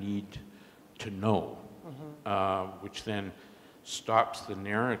I need to know, which then stops the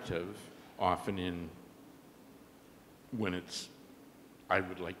narrative, often when it's, I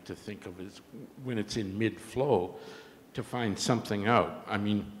would like to think of as when it's in mid-flow, to find something out. I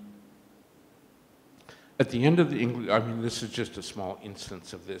mean, at the end of this is just a small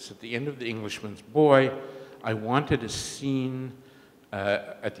instance of this. At the end of The Englishman's Boy, I wanted a scene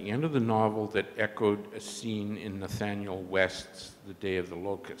at the end of the novel that echoed a scene in Nathaniel West's The Day of the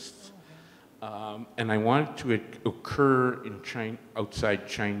Locusts. And I wanted to occur in outside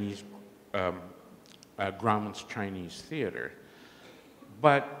Chinese, Grauman's Chinese Theater.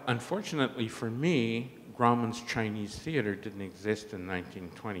 But unfortunately for me, Grauman's Chinese Theater didn't exist in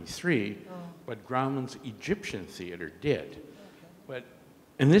 1923, but Grauman's Egyptian Theater did.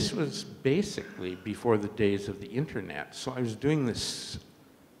 And this was basically before the days of the internet. So I was doing this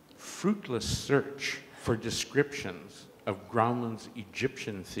fruitless search for descriptions of Grauman's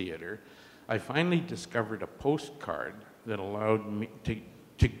Egyptian Theater. I finally discovered a postcard that allowed me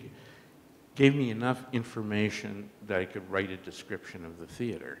gave me enough information that I could write a description of the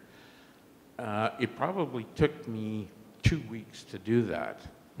theater. It probably took me 2 weeks to do that.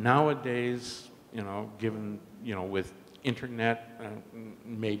 Nowadays, given, with internet,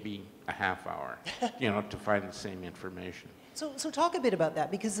 maybe a half hour, to find the same information. So talk a bit about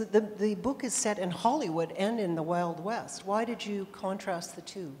that, because the book is set in Hollywood and in the Wild West. Why did you contrast the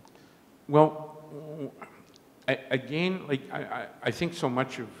two? Well, again, I think so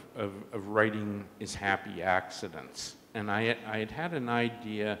much of writing is happy accidents. And I had an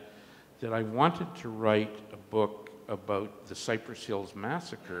idea that I wanted to write a book about the Cypress Hills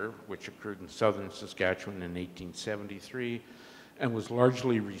Massacre, which occurred in southern Saskatchewan in 1873, and was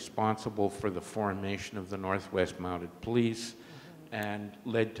largely responsible for the formation of the Northwest Mounted Police, and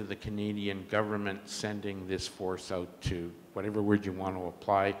led to the Canadian government sending this force out to, whatever word you want to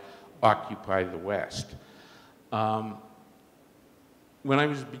apply, occupy the West. When I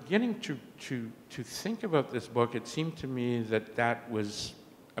was beginning to think about this book, it seemed to me that that was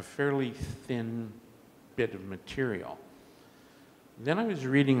a fairly thin bit of material. Then I was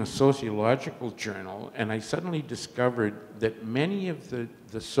reading a sociological journal, and I suddenly discovered that many of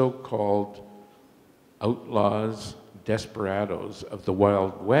the so-called outlaws, desperados of the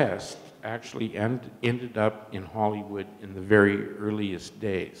Wild West actually ended up in Hollywood in the very earliest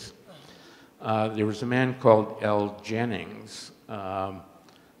days. There was a man called L. Jennings,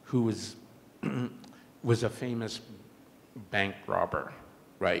 who was, was a famous bank robber,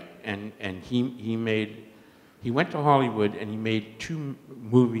 right? And he went to Hollywood and he made two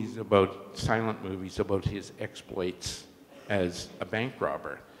movies silent movies about his exploits as a bank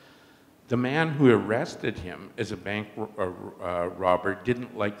robber. The man who arrested him as a bank robber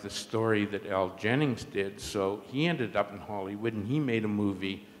didn't like the story that Al Jennings did, so he ended up in Hollywood and he made a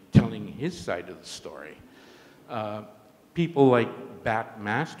movie telling his side of the story. People like Bat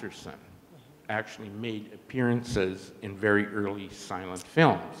Masterson actually made appearances in very early silent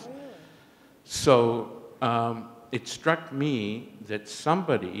films. So it struck me that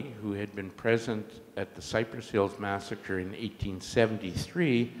somebody who had been present at the Cypress Hills Massacre in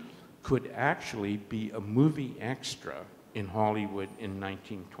 1873 could actually be a movie extra in Hollywood in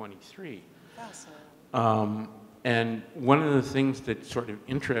 1923. Fascinating. And one of the things that sort of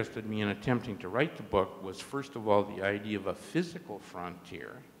interested me in attempting to write the book was, first of all, the idea of a physical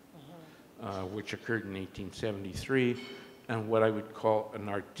frontier, which occurred in 1873, and what I would call an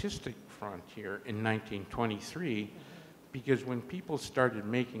artistic frontier in 1923, because when people started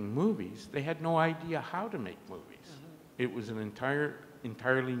making movies, they had no idea how to make movies. It was an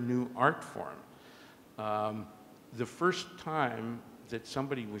entirely new art form. The first time that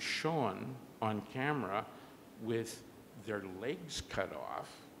somebody was shown on camera with their legs cut off,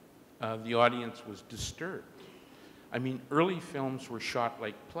 the audience was disturbed. I mean, early films were shot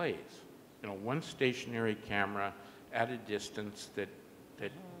like plays. You know, one stationary camera at a distance that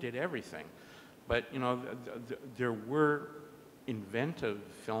did everything. But, you know, there were inventive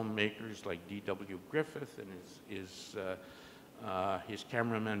filmmakers like D.W. Griffith and his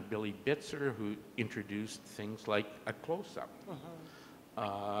cameraman Billy Bitzer, who introduced things like a close-up.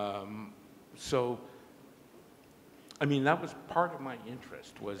 So, I mean, that was part of my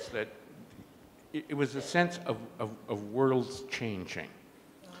interest, was that it was a sense of worlds changing.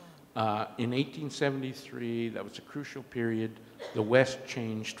 In 1873, that was a crucial period. The West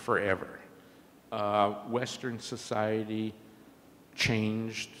changed forever. Western society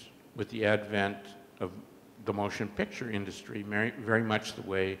changed with the advent of the motion picture industry, very much the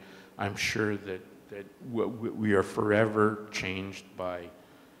way I'm sure that we are forever changed by,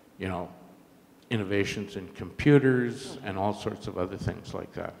 you know, innovations in computers and all sorts of other things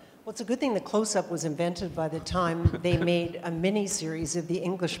like that. Well, it's a good thing the close-up was invented by the time they made a mini-series of The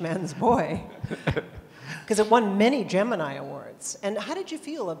Englishman's Boy, because it won many Gemini Awards. And how did you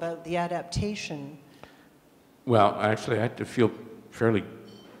feel about the adaptation? Well, actually, I had to feel fairly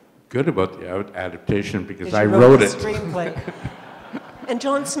good about the adaptation because I wrote it. Screenplay. And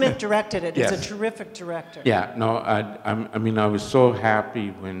John Smith directed it. Yes. He's a terrific director. Yeah, no, I mean, I was so happy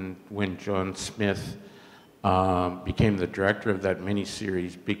when John Smith became the director of that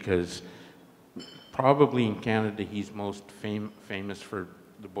miniseries, because probably in Canada he's most famous for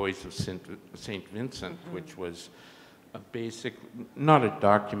The Boys of St. Vincent, which was a basic, not a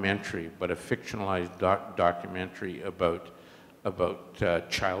documentary, but a fictionalized documentary about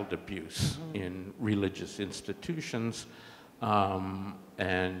child abuse in religious institutions.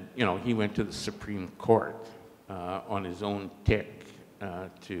 And, you know, he went to the Supreme Court on his own tick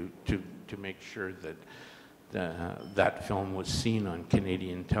to make sure that that film was seen on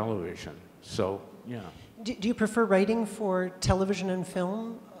Canadian television. So, yeah. Do you prefer writing for television and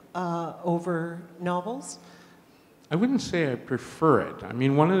film over novels? I wouldn't say I prefer it. I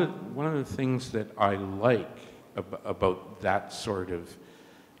mean, one of the things that I like about that sort of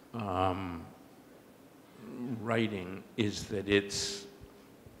writing is that it's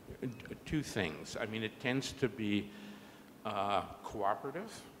two things. I mean, it tends to be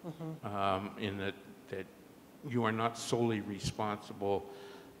cooperative in that you are not solely responsible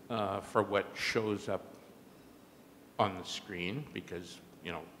for what shows up on the screen, because,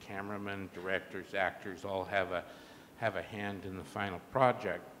 you know, cameramen, directors, actors all have a hand in the final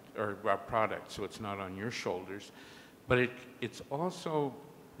project or product, so it's not on your shoulders. But it's also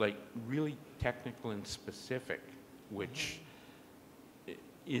like really technical and specific, which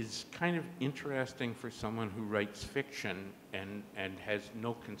is kind of interesting for someone who writes fiction and has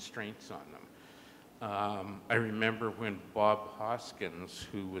no constraints on them. I remember when Bob Hoskins,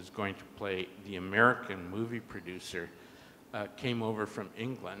 who was going to play the American movie producer, came over from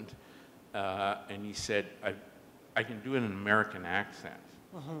England, and he said, I can do an American accent.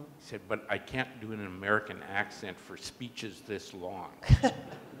 He said, but I can't do an American accent for speeches this long,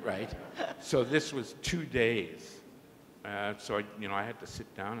 right? So this was 2 days. So I had to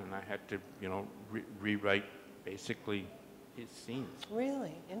sit down and I had to, rewrite basically his scenes.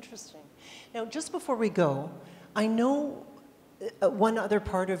 Really interesting. Now, just before we go, I know one other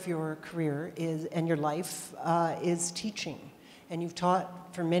part of your career and your life is teaching, and you've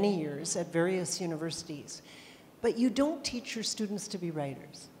taught for many years at various universities, but you don't teach your students to be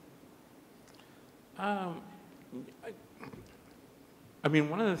writers. I mean,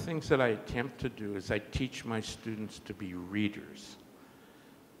 one of the things that I attempt to do is I teach my students to be readers,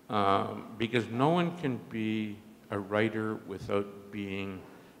 because no one can be a writer without being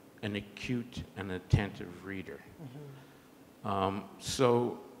an acute and attentive reader.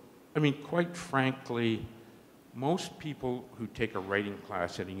 So, I mean, quite frankly, most people who take a writing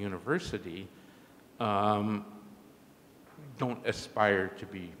class at a university don't aspire to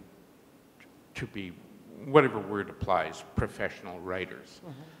be, whatever word applies, professional writers.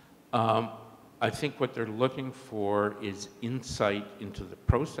 I think what they're looking for is insight into the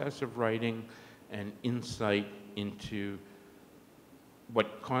process of writing and insight into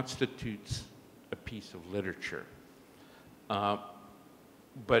what constitutes a piece of literature.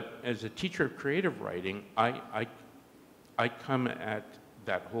 But as a teacher of creative writing, I come at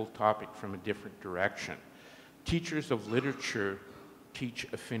that whole topic from a different direction. Teachers of literature teach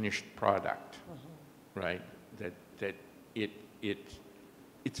a finished product, right? That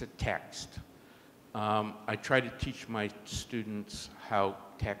it's a text. I try to teach my students how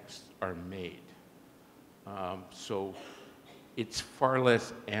texts are made. So it's far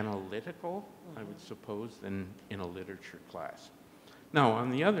less analytical, I would suppose, than in a literature class. Now,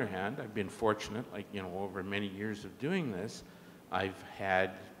 on the other hand, I've been fortunate, over many years of doing this, I've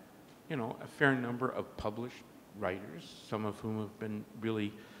had, a fair number of published writers, some of whom have been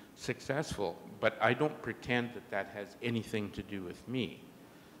really successful, but I don't pretend that that has anything to do with me.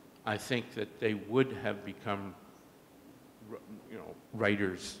 I think that they would have become,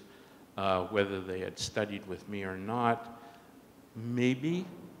 writers, whether they had studied with me or not. Maybe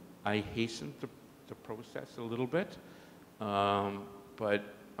I hastened the process a little bit, but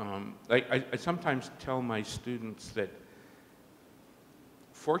I sometimes tell my students that,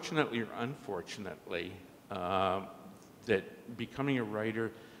 fortunately or unfortunately, that becoming a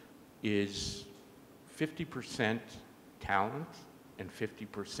writer is 50% talent and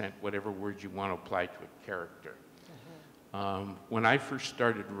 50% whatever word you want to apply to a character. When I first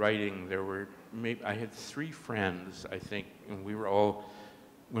started writing, I had 3 friends, I think, and we were all,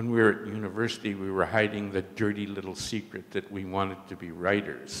 when we were at university, we were hiding the dirty little secret that we wanted to be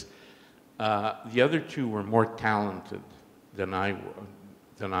writers. The other 2 were more talented than I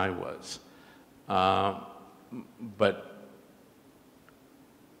was. But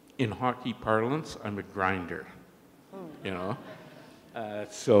in hockey parlance, I'm a grinder,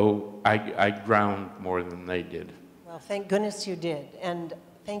 so I ground more than they did. Well, thank goodness you did. And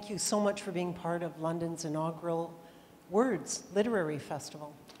thank you so much for being part of London's inaugural Words Literary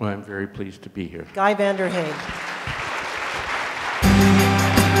Festival. Well, I'm very pleased to be here. Guy Vanderhaeghe.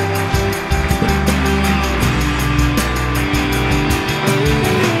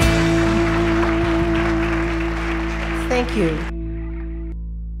 Thank you.